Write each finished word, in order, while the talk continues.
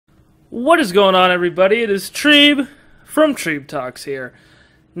What is going on, everybody? It is Treeb from Treeb Talks here.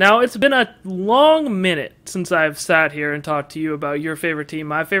 Now, it's been a long minute since I've sat here and talked to you about your favorite team,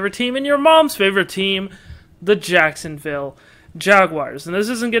 my favorite team, and your mom's favorite team, the Jacksonville Jaguars. And this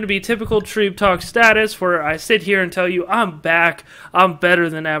isn't going to be typical Treeb Talk status where I sit here and tell you I'm back, I'm better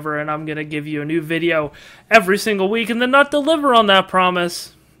than ever, and I'm going to give you a new video every single week and then not deliver on that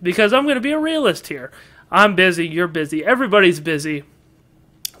promise because I'm going to be a realist here. I'm busy, you're busy, everybody's busy.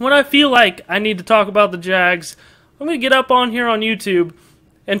 When I feel like I need to talk about the Jags, I'm going to get up on here on YouTube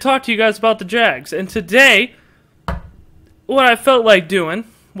and talk to you guys about the Jags. And today, what I felt like doing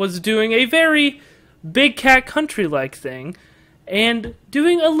was doing a very Big Cat Country-like thing and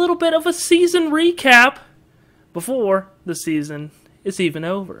doing a little bit of a season recap before the season is even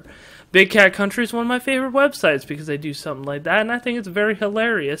over. Big Cat Country is one of my favorite websites because they do something like that, and I think it's very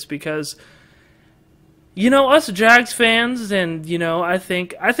hilarious because, you know, us Jags fans, and, you know, I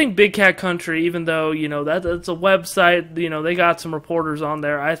think Big Cat Country, even though, you know, that's a website, you know, they got some reporters on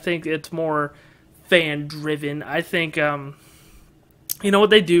there, I think it's more fan-driven. I think, you know, what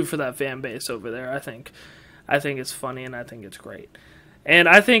they do for that fan base over there, I think it's funny, and I think it's great. And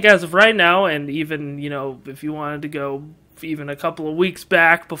I think as of right now, and even, you know, if you wanted to go even a couple of weeks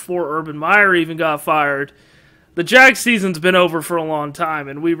back before Urban Meyer even got fired, the Jags season's been over for a long time,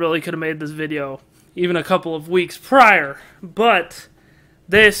 and we really could have made this video even a couple of weeks prior, but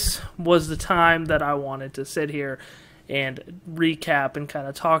this was the time that I wanted to sit here and recap and kind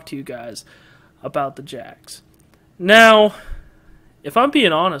of talk to you guys about the Jags. Now, if I'm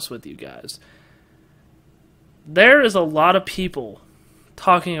being honest with you guys, there is a lot of people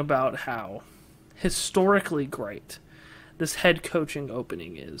talking about how historically great this head coaching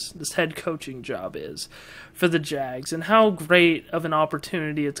opening is, this head coaching job is for the Jags, and how great of an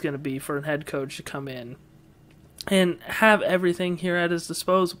opportunity it's going to be for a head coach to come in and have everything here at his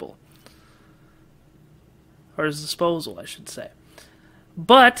disposal. Or his disposal, I should say.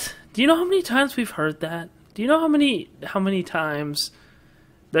 But, do you know how many times we've heard that? Do you know how many times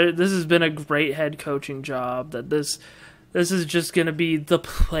this has been a great head coaching job, that this is just going to be the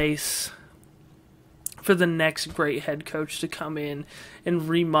place for the next great head coach to come in and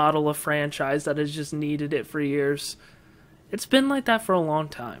remodel a franchise that has just needed it for years? It's been like that for a long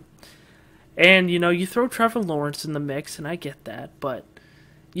time. And, you know, you throw Trevor Lawrence in the mix, and I get that, but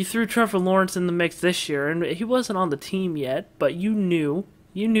you threw Trevor Lawrence in the mix this year, and he wasn't on the team yet, but you knew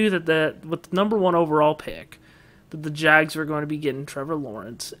that with the number one overall pick, that the Jags were going to be getting Trevor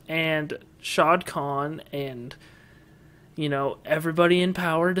Lawrence, and Shad Khan and, you know, everybody in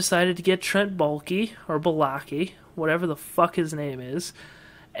power decided to get Trent Baalke, or Balaki, whatever the fuck his name is,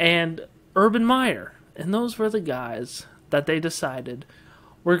 and Urban Meyer. And those were the guys that they decided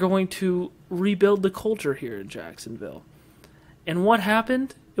were going to rebuild the culture here in Jacksonville. And what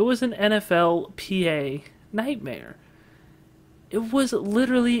happened? It was an NFL PA nightmare. It was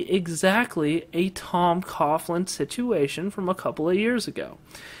literally exactly a Tom Coughlin situation from a couple of years ago.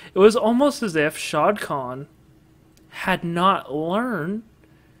 It was almost as if Shad Khan had not learned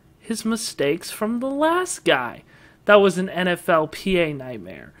his mistakes from the last guy that was an NFL PA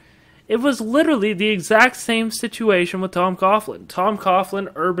nightmare. It was literally the exact same situation with Tom Coughlin. Tom Coughlin,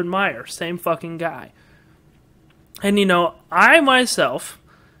 Urban Meyer, same fucking guy. And, you know, I myself,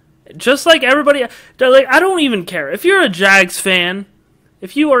 just like everybody, like, I don't even care. If you're a Jags fan,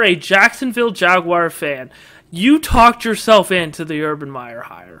 if you are a Jacksonville Jaguar fan, you talked yourself into the Urban Meyer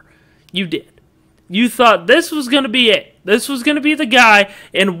hire. You did. You thought this was going to be it. This was going to be the guy,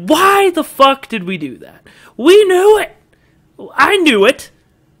 and why the fuck did we do that? We knew it. I knew it.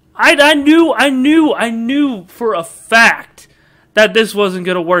 I knew for a fact that this wasn't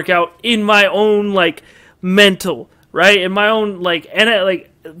going to work out in my own, like, mental, right? In my own, like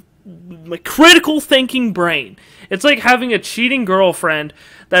critical thinking brain. It's like having a cheating girlfriend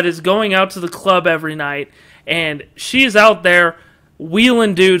that is going out to the club every night, and she's out there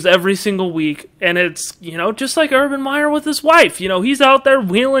wheeling dudes every single week, and it's, you know, just like Urban Meyer with his wife. You know, he's out there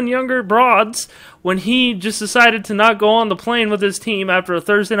wheeling younger broads when he just decided to not go on the plane with his team after a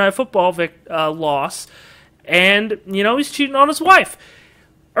Thursday Night Football loss, and, you know, he's cheating on his wife.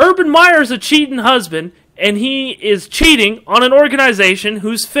 Urban Meyer's a cheating husband, and he is cheating on an organization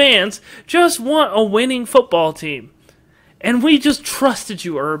whose fans just want a winning football team. And we just trusted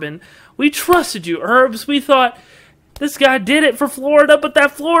you, Urban. We trusted you, Herbs. We thought, this guy did it for Florida, but that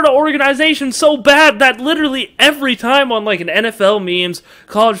Florida organization's so bad that literally every time on, like, an NFL memes,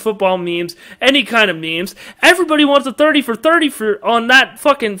 college football memes, any kind of memes, everybody wants a 30 for 30 on that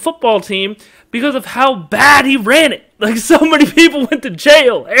fucking football team because of how bad he ran it. Like, so many people went to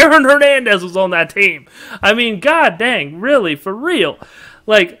jail. Aaron Hernandez was on that team. I mean, god dang, really, for real.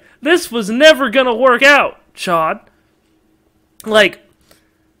 Like, this was never going to work out, Chad. Like,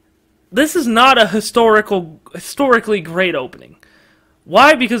 this is not a historically great opening.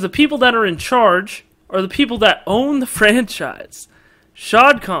 Why? Because the people that are in charge are the people that own the franchise.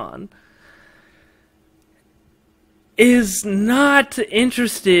 Shad Khan is not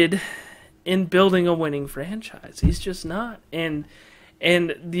interested in building a winning franchise. He's just not. And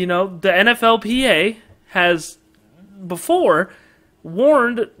you know, the NFLPA has before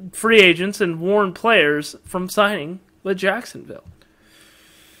warned free agents and warned players from signing with Jacksonville.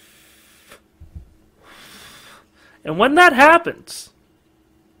 And when that happens,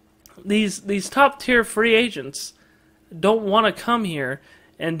 these top-tier free agents don't want to come here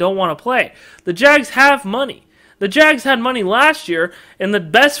and don't want to play. The Jags have money. The Jags had money last year, and the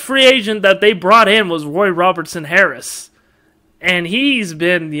best free agent that they brought in was Roy Robertson Harris. And he's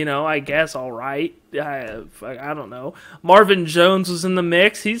been, you know, I guess, all right. I don't know. Marvin Jones was in the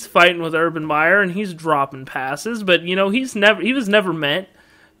mix. He's fighting with Urban Meyer, and he's dropping passes. But, you know, he was never meant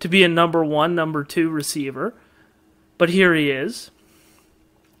to be a number 1, number 2 receiver. But here he is.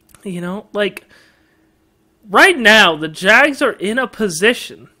 You know, like, right now, the Jags are in a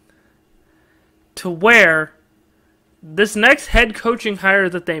position to where this next head coaching hire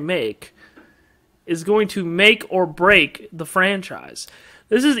that they make is going to make or break the franchise.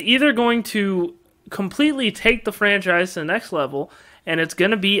 This is either going to completely take the franchise to the next level, and it's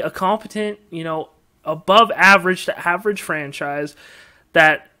going to be a competent, you know, above average to average franchise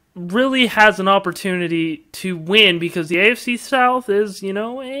that really has an opportunity to win, because the AFC South is, you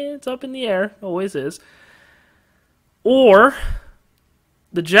know, it's up in the air, always is. Or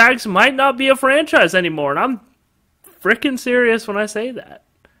the Jags might not be a franchise anymore, and I'm freaking serious when I say that.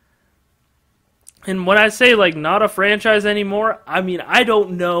 And when I say, like, not a franchise anymore, I mean, I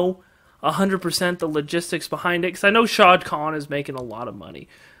don't know 100% the logistics behind it, because I know Shad Khan is making a lot of money.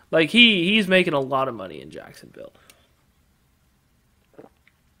 Like, he's making a lot of money in Jacksonville.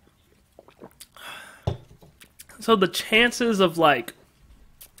 So the chances of, like,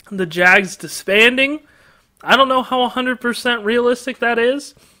 the Jags disbanding, I don't know how 100% realistic that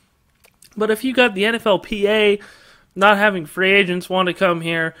is. But if you got the NFLPA not having free agents want to come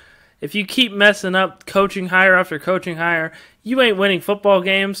here, if you keep messing up coaching hire after coaching hire, you ain't winning football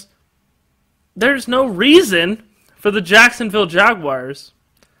games. There's no reason for the Jacksonville Jaguars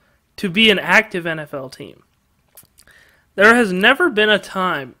to be an active NFL team. There has never been a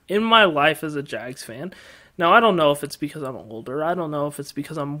time in my life as a Jags fan. Now, I don't know if it's because I'm older. I don't know if it's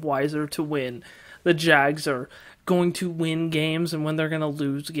because I'm wiser to win. The Jags are going to win games and when they're going to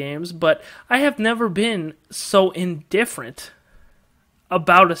lose games. But I have never been so indifferent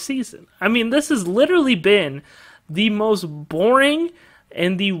about a season. I mean, this has literally been the most boring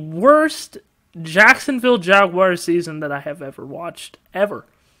and the worst Jacksonville Jaguars season that I have ever watched. Ever.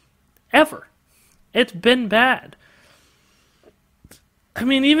 It's been bad. I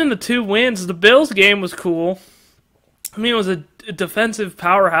mean, even the 2 wins, the Bills game was cool. I mean, it was a defensive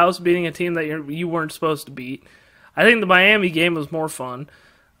powerhouse beating a team that you weren't supposed to beat. I think the Miami game was more fun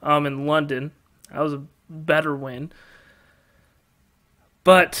in London. That was a better win.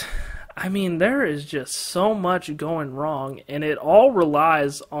 But, I mean, there is just so much going wrong, and it all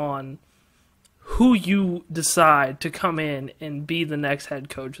relies on who you decide to come in and be the next head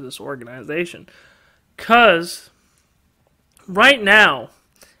coach of this organization. Because right now,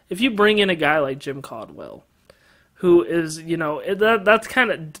 if you bring in a guy like Jim Caldwell, who is, you know, that's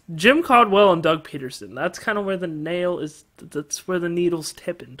kind of Jim Caldwell and Doug Peterson. That's kind of where the nail is. That's where the needle's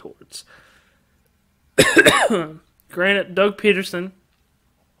tipping towards. Granted, Doug Peterson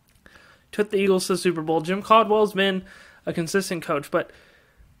took the Eagles to the Super Bowl. Jim Caldwell's been a consistent coach, but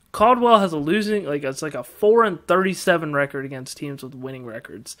Caldwell has a losing, like, it's like a 4-37 record against teams with winning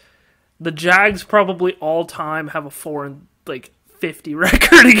records. The Jags probably all time have a 4-50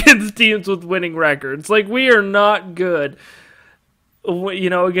 record against teams with winning records. Like, we are not good, you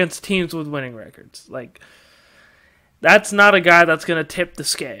know, against teams with winning records. Like, that's not a guy that's going to tip the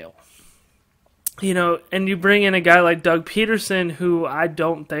scale. You know, and you bring in a guy like Doug Peterson, who I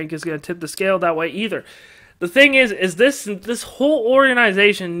don't think is going to tip the scale that way either. The thing is this whole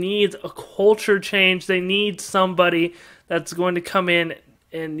organization needs a culture change. They need somebody that's going to come in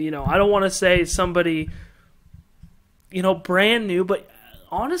and, you know, I don't want to say somebody, you know, brand new, but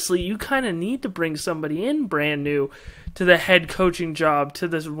honestly, you kind of need to bring somebody in brand new to the head coaching job, to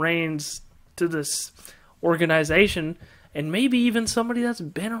this organization, and maybe even somebody that's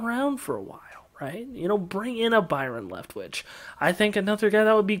been around for a while. Right? You know, bring in a Byron Leftwich. I think another guy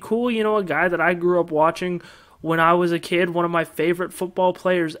that would be cool, you know, a guy that I grew up watching when I was a kid, one of my favorite football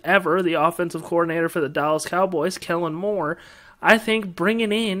players ever, the offensive coordinator for the Dallas Cowboys, Kellen Moore. I think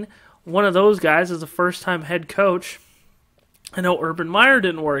bringing in one of those guys as a first-time head coach, I know Urban Meyer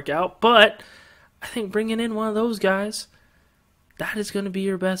didn't work out, but I think bringing in one of those guys, that is going to be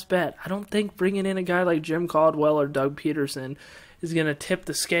your best bet. I don't think bringing in a guy like Jim Caldwell or Doug Peterson is going to tip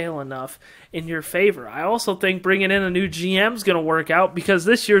the scale enough in your favor. I also think bringing in a new GM is going to work out because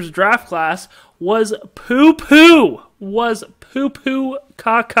this year's draft class was poo-poo. Was poo-poo,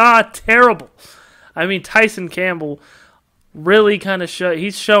 caca, terrible. I mean, Tyson Campbell really kind of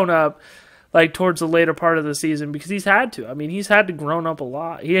he's shown up like towards the later part of the season because he's had to. I mean, he's had to grow up a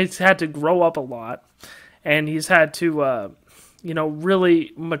lot. He's had to grow up a lot, and he's had to,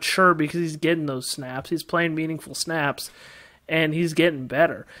 really mature because he's getting those snaps. He's playing meaningful snaps, and he's getting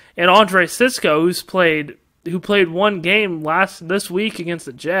better. And Andre Sisco, who played one game this week against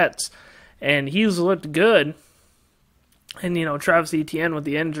the Jets, and he's looked good. And Travis Etienne with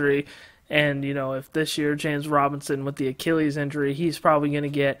the injury. And, if this year James Robinson with the Achilles injury, he's probably going to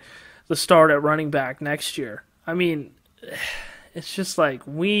get the start at running back next year. I mean, it's just like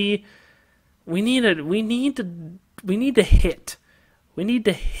we need to hit. We need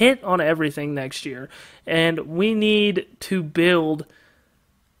to hit on everything next year. And we need to build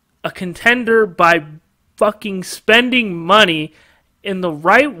a contender by fucking spending money in the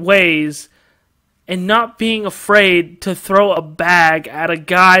right ways and not being afraid to throw a bag at a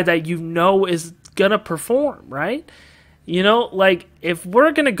guy that is going to perform, right? If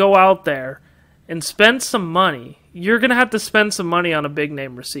we're going to go out there and spend some money, you're going to have to spend some money on a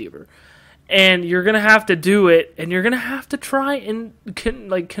big-name receiver. And you're going to have to do it, and you're going to have to try and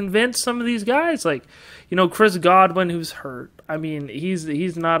convince some of these guys. Chris Godwin, who's hurt. I mean,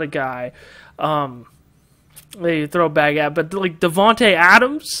 he's not a guy that you throw a bag at. But, Devontae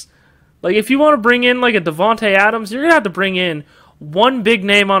Adams, if you want to bring in, a Devontae Adams, you're going to have to bring in one big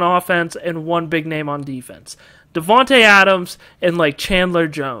name on offense and one big name on defense. Devontae Adams and, Chandler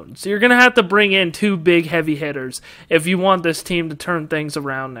Jones. You're going to have to bring in two big heavy hitters if you want this team to turn things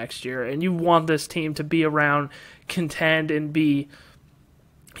around next year. And you want this team to be around, contend, and be,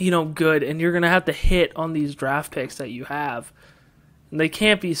 good. And you're going to have to hit on these draft picks that you have. And they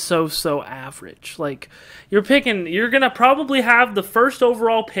can't be so average. You're going to probably have the first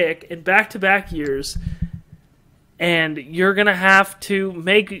overall pick in back-to-back years, and you're going to have to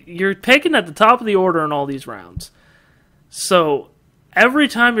you're picking at the top of the order in all these rounds. So every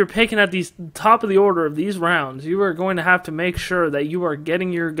time you're picking at the top of the order of these rounds, you are going to have to make sure that you are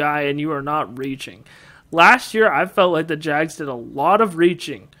getting your guy and you are not reaching. Last year, I felt like the Jags did a lot of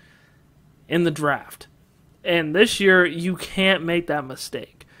reaching in the draft. And this year, you can't make that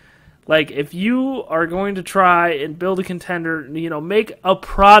mistake. If you are going to try and build a contender, make a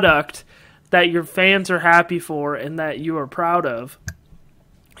product that your fans are happy for and that you are proud of,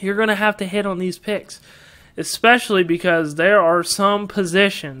 you're going to have to hit on these picks. Especially because there are some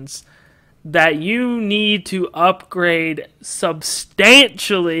positions that you need to upgrade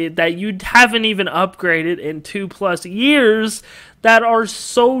substantially that you haven't even upgraded in 2+ years that are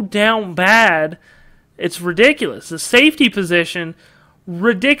so down bad. It's ridiculous. The safety position,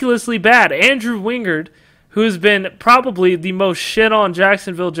 ridiculously bad. Andrew Wingard, who has been probably the most shit-on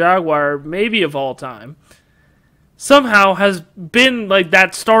Jacksonville Jaguar maybe of all time, somehow has been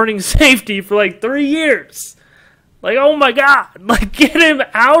that starting safety for 3 years. Oh my God. Get him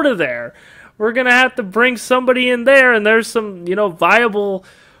out of there. We're going to have to bring somebody in there, and there's some, viable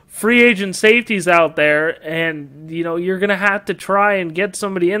free agent safeties out there, and, you're going to have to try and get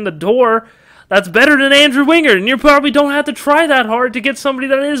somebody in the door that's better than Andrew Wingard, and you probably don't have to try that hard to get somebody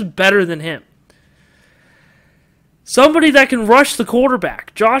that is better than him. Somebody that can rush the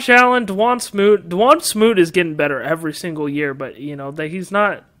quarterback. Josh Allen, Dwan Smoot. Dwan Smoot is getting better every single year, but he's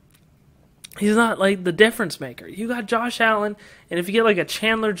not the difference maker. You got Josh Allen, and if you get a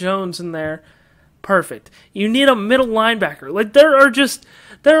Chandler Jones in there, perfect. You need a middle linebacker.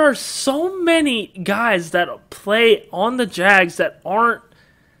 There are so many guys that play on the Jags that aren't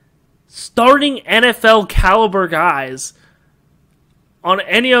starting NFL caliber guys on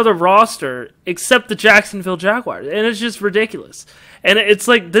any other roster except the Jacksonville Jaguars. And it's just ridiculous. And it's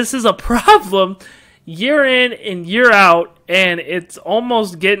this is a problem year in and year out, and it's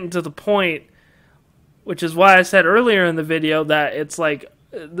almost getting to the point, which is why I said earlier in the video that it's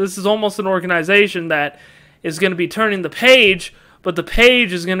this is almost an organization that is going to be turning the page, but the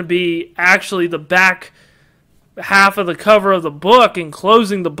page is going to be actually the back half of the cover of the book and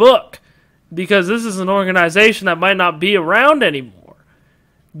closing the book, because this is an organization that might not be around anymore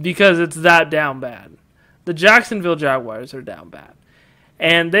because it's that down bad. The Jacksonville Jaguars are down bad.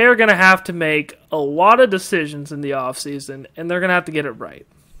 And they're going to have to make a lot of decisions in the offseason, and they're going to have to get it right.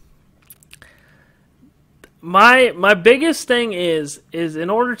 my biggest thing is in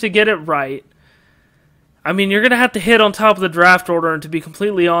order to get it right, I mean, you're going to have to hit on top of the draft order, and to be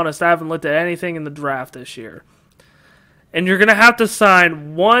completely honest, I haven't looked at anything in the draft this year. And you're going to have to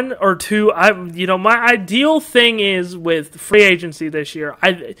sign one or two. My ideal thing is with free agency this year,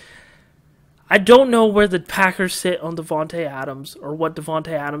 I don't know where the Packers sit on Devontae Adams or what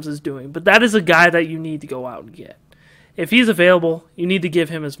Devontae Adams is doing, but that is a guy that you need to go out and get. If he's available, you need to give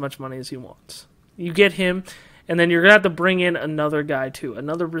him as much money as he wants. You get him, and then you're going to have to bring in another guy too,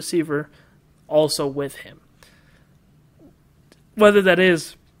 another receiver also with him. Whether that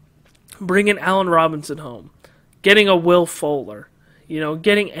is bringing Allen Robinson home, getting a Will Fuller,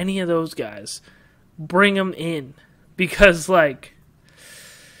 getting any of those guys, bring them in. Because,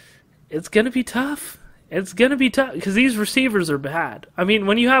 it's going to be tough. It's going to be tough because these receivers are bad. I mean,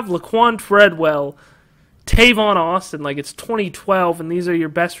 when you have Laquan Treadwell, Tavon Austin, it's 2012 and these are your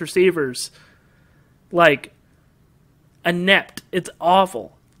best receivers, inept. It's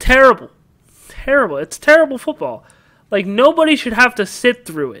awful. Terrible. It's terrible football. Nobody should have to sit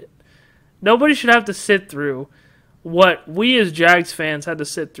through it. Nobody should have to sit through what we as Jags fans had to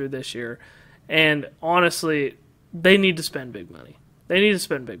sit through this year. And honestly, they need to spend big money. And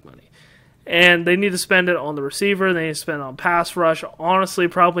they need to spend it on the receiver. They need to spend it on pass rush. Honestly,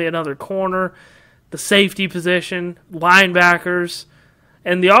 probably another corner, the safety position, linebackers.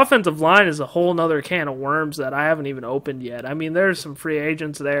 And the offensive line is a whole nother can of worms that I haven't even opened yet. I mean, there's some free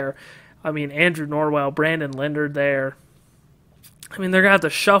agents there. I mean, Andrew Norwell, Brandon Linder there. I mean, they're going to have to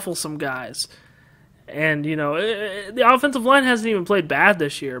shuffle some guys. And, the offensive line hasn't even played bad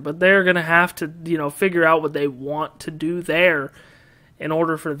this year, but they're going to have to, figure out what they want to do there in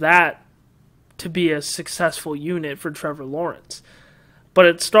order for that to be a successful unit for Trevor Lawrence. But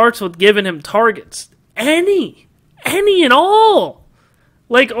it starts with giving him targets. Any and all.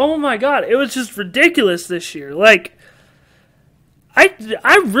 Oh my God, it was just ridiculous this year.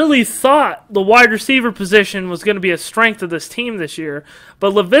 I really thought the wide receiver position was going to be a strength of this team this year,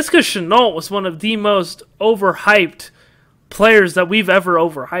 but Laviska Shenault was one of the most overhyped players that we've ever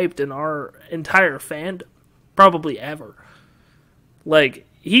overhyped in our entire fandom. Probably ever.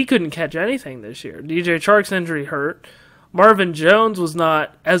 He couldn't catch anything this year. DJ Chark's injury hurt. Marvin Jones was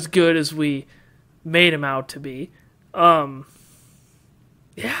not as good as we made him out to be.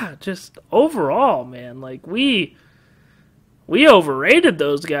 Just overall, man, we overrated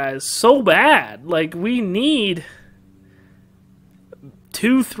those guys so bad. We need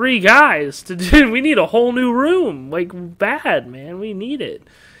 2-3 guys to do. We need a whole new room. Bad, man. We need it.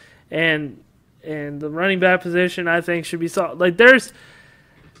 And the running back position, I think, should be solid.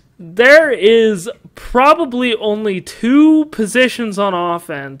 There is probably only 2 positions on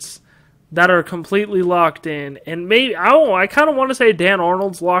offense that are completely locked in. And maybe, I kind of want to say Dan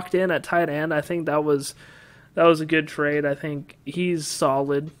Arnold's locked in at tight end. I think that was a good trade. I think he's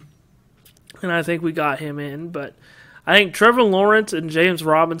solid. And I think we got him in. But I think Trevor Lawrence and James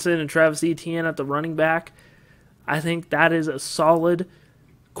Robinson and Travis Etienne at the running back, I think that is a solid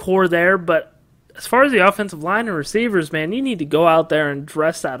core there. But as far as the offensive line and receivers, man, you need to go out there and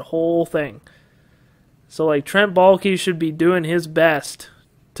dress that whole thing. So, Trent Baalke should be doing his best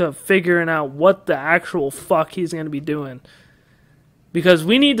to figuring out what the actual fuck he's going to be doing. Because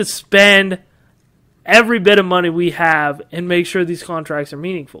we need to spend every bit of money we have and make sure these contracts are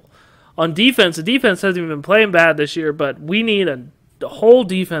meaningful. On defense, the defense hasn't even been playing bad this year, but we need a whole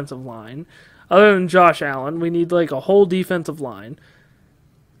defensive line. Other than Josh Allen, we need a whole defensive line.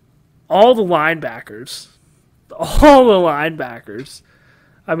 All the linebackers.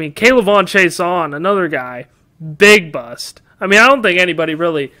 I mean, Kayvon Chason, another guy, big bust. I mean, I don't think anybody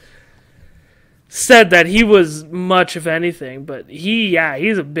really said that he was much of anything, but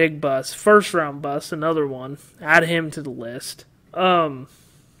he's a big bust. First round bust, another one. Add him to the list.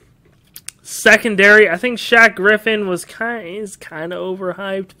 Secondary, I think Shaq Griffin is kind of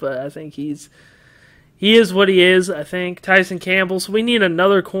overhyped, but I think he is what he is. I think Tyson Campbell. So we need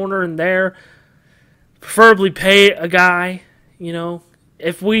another corner in there. Preferably pay a guy.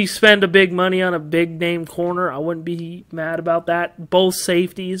 If we spend a big money on a big name corner, I wouldn't be mad about that. Both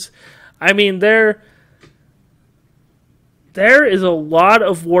safeties. I mean, there is a lot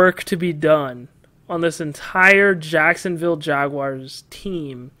of work to be done on this entire Jacksonville Jaguars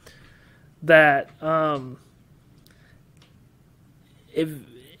team that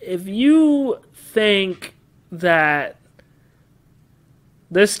if you think that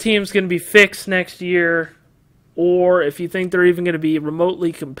this team's going to be fixed next year, or if you think they're even going to be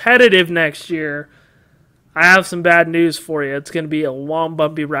remotely competitive next year, I have some bad news for you. It's going to be a long,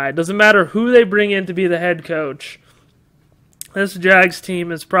 bumpy ride. Doesn't matter who they bring in to be the head coach. This Jags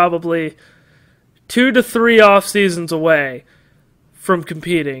team is probably 2 to 3 off seasons away from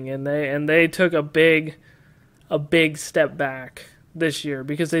competing, and they took a big step back this year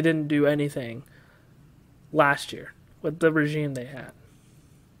because they didn't do anything last year with the regime they had.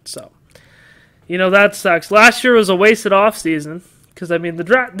 So, that sucks. Last year was a wasted offseason because, I mean, the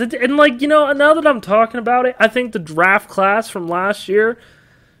draft, and now that I'm talking about it, I think the draft class from last year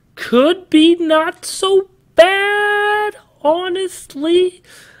could be not so bad, honestly.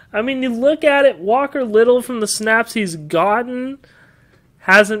 I mean, you look at it, Walker Little, from the snaps he's gotten,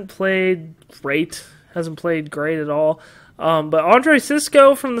 hasn't played great at all. But Andre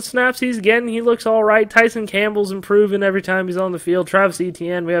Sisco, from the snaps he's getting, he looks all right. Tyson Campbell's improving every time he's on the field. Travis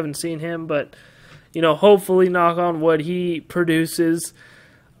Etienne, we haven't seen him, but hopefully, knock on wood, he produces.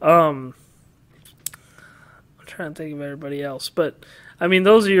 I'm trying to think of everybody else, but I mean,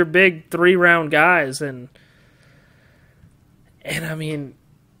 those are your big 3-round guys, and I mean,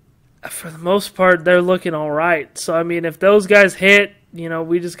 for the most part, they're looking all right. So I mean, if those guys hit, we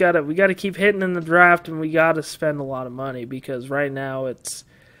gotta keep hitting in the draft, and we gotta spend a lot of money because right now it's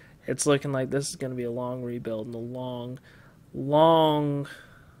looking like this is gonna be a long rebuild and a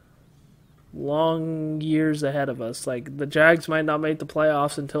long years ahead of us. Like, the Jags might not make the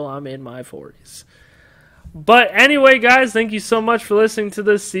playoffs until I'm in my 40s. But anyway, guys, thank you so much for listening to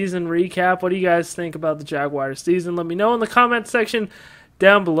this season recap. What do you guys think about the Jaguars season? Let me know in the comment section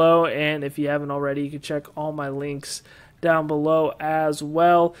down below, and if you haven't already, you can check all my links down below as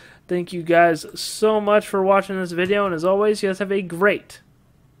well. Thank you guys so much for watching this video, and as always, you guys have a great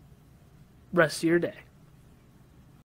rest of your day.